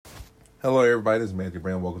Hello, everybody. This is Matthew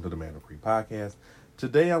Brown. Welcome to the Man of Creek podcast.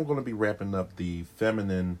 Today, I'm going to be wrapping up the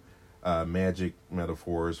feminine magic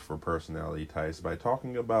metaphors for personality types by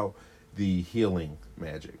talking about the healing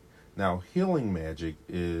magic. Now, healing magic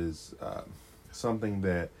is something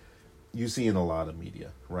that you see in a lot of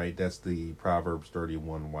media, right? That's the Proverbs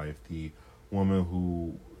 31 wife, the woman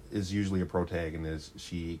who is usually a protagonist.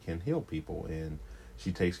 She can heal people and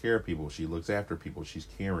she takes care of people. She looks after people. She's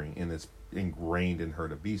caring, and it's ingrained in her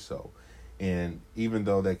to be so. And even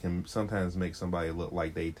though that can sometimes make somebody look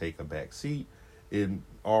like they take a back seat, in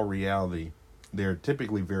all reality, they're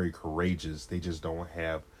typically very courageous. They just don't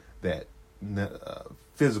have that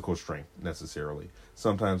physical strength necessarily.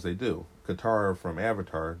 Sometimes they do. Katara from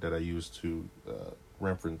Avatar, that I use to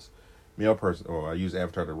reference I use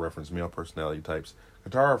Avatar to reference male personality types.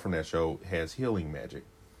 Katara from that show has healing magic.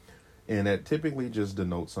 And that typically just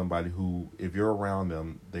denotes somebody who, if you're around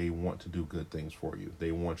them, they want to do good things for you.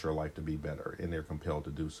 They want your life to be better, and they're compelled to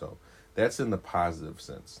do so. That's in the positive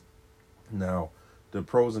sense. Now, the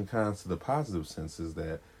pros and cons to the positive sense is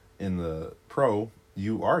that in the pro,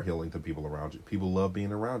 you are healing to people around you. People love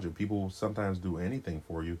being around you. People sometimes do anything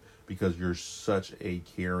for you because you're such a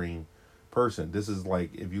caring person. This is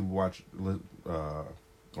like if you watch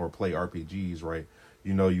or play RPGs, right?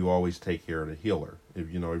 You always take care of the healer. If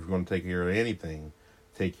you're going to take care of anything,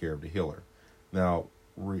 take care of the healer. Now,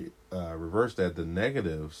 reverse that. The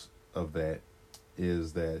negatives of that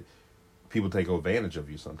is that people take advantage of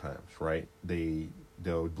you sometimes, right?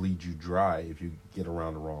 They'll bleed you dry if you get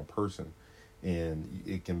around the wrong person. And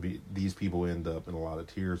it can be, these people end up in a lot of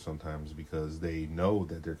tears sometimes because they know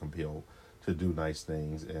that they're compelled to do nice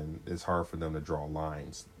things, and it's hard for them to draw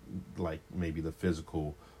lines, like maybe the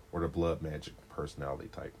physical or the blood magic personality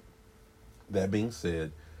type. That being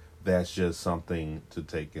said, that's just something to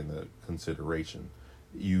take into consideration.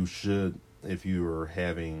 You should, if you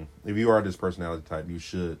are this personality type, you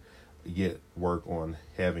should get work on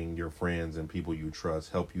having your friends and people you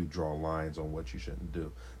trust help you draw lines on what you shouldn't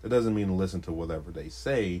do. That doesn't mean to listen to whatever they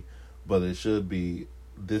say, but it should be,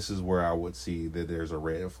 this is where I would see that there's a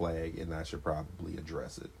red flag and I should probably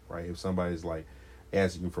address it, right? If somebody's like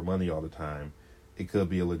asking you for money all the time, it could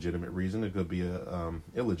be a legitimate reason. It could be a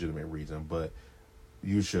illegitimate reason, but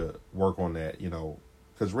you should work on that,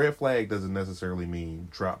 because red flag doesn't necessarily mean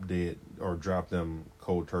drop dead or drop them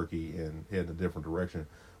cold turkey and head in a different direction,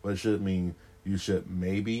 but it should mean you should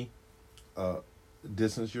maybe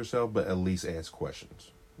distance yourself, but at least ask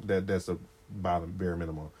questions. That's a bottom bare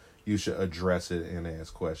minimum. You should address it and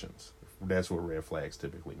ask questions. That's what red flags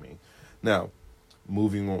typically mean. Now,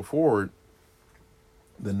 moving on forward,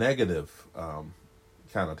 the negative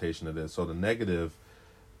connotation of this. So the negative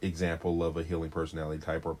example of a healing personality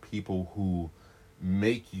type are people who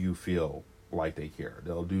make you feel like they care.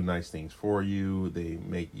 They'll do nice things for you. They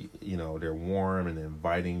make they're warm and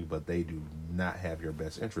inviting, but they do not have your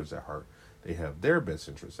best interests at heart. They have their best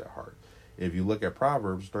interests at heart. If you look at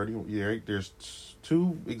Proverbs 30, there's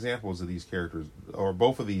two examples of these characters, or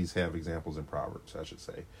both of these have examples in Proverbs, I should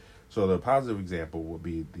say. So the positive example would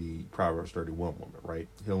be the Proverbs 31 woman, right?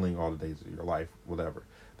 Healing all the days of your life, whatever.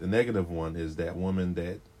 The negative one is that woman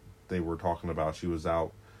that they were talking about. She was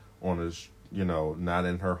out on not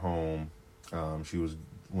in her home.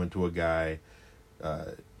 Went to a guy.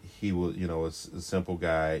 He was a simple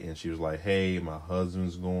guy, and she was like, "Hey, my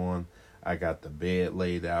husband's gone. I got the bed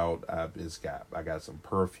laid out. I got some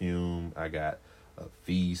perfume. I got a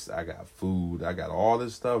feast. I got food. I got all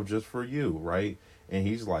this stuff just for you, right?" And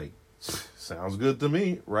he's like, "Sounds good to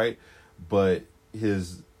me, right?" But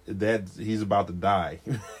he's about to die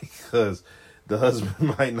because the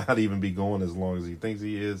husband might not even be going as long as he thinks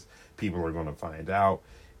he is. People are going to find out.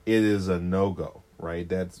 It is a no-go, right?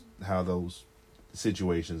 That's how those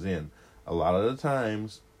situations end. A lot of the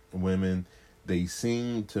times, women, they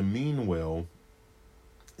seem to mean well,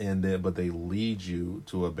 but they lead you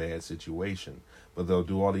to a bad situation. But they'll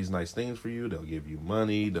do all these nice things for you. They'll give you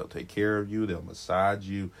money. They'll take care of you. They'll massage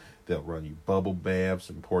you. They'll run you bubble baths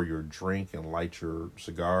and pour your drink and light your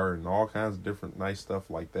cigar and all kinds of different nice stuff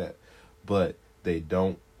like that. But they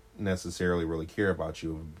don't necessarily really care about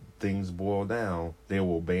you. If things boil down, they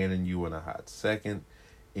will abandon you in a hot second.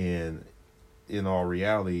 And in all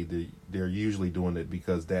reality, they're usually doing it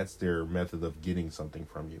because that's their method of getting something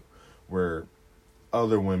from you. Where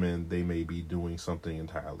other women, they may be doing something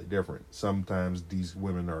entirely different. Sometimes these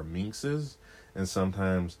women are minxes, and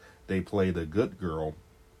sometimes they play the good girl,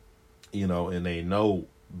 and they know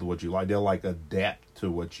what you like. They'll adapt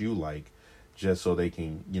to what you like just so they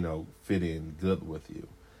can, fit in good with you.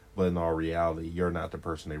 But in all reality, you're not the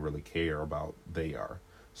person they really care about. They are.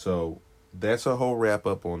 So that's a whole wrap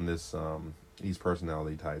up on this, these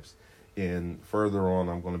personality types. And further on,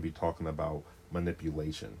 I'm going to be talking about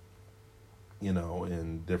manipulation,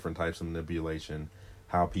 and different types of manipulation,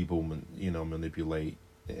 how people, manipulate,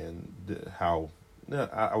 and how,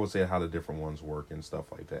 I would say how the different ones work and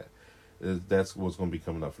stuff like that. That's what's going to be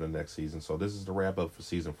coming up for the next season. So this is the wrap up for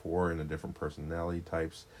season 4 and the different personality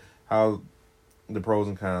types, how the pros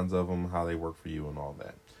and cons of them, how they work for you, and all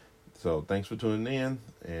that. So thanks for tuning in,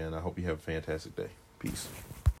 and I hope you have a fantastic day. Peace.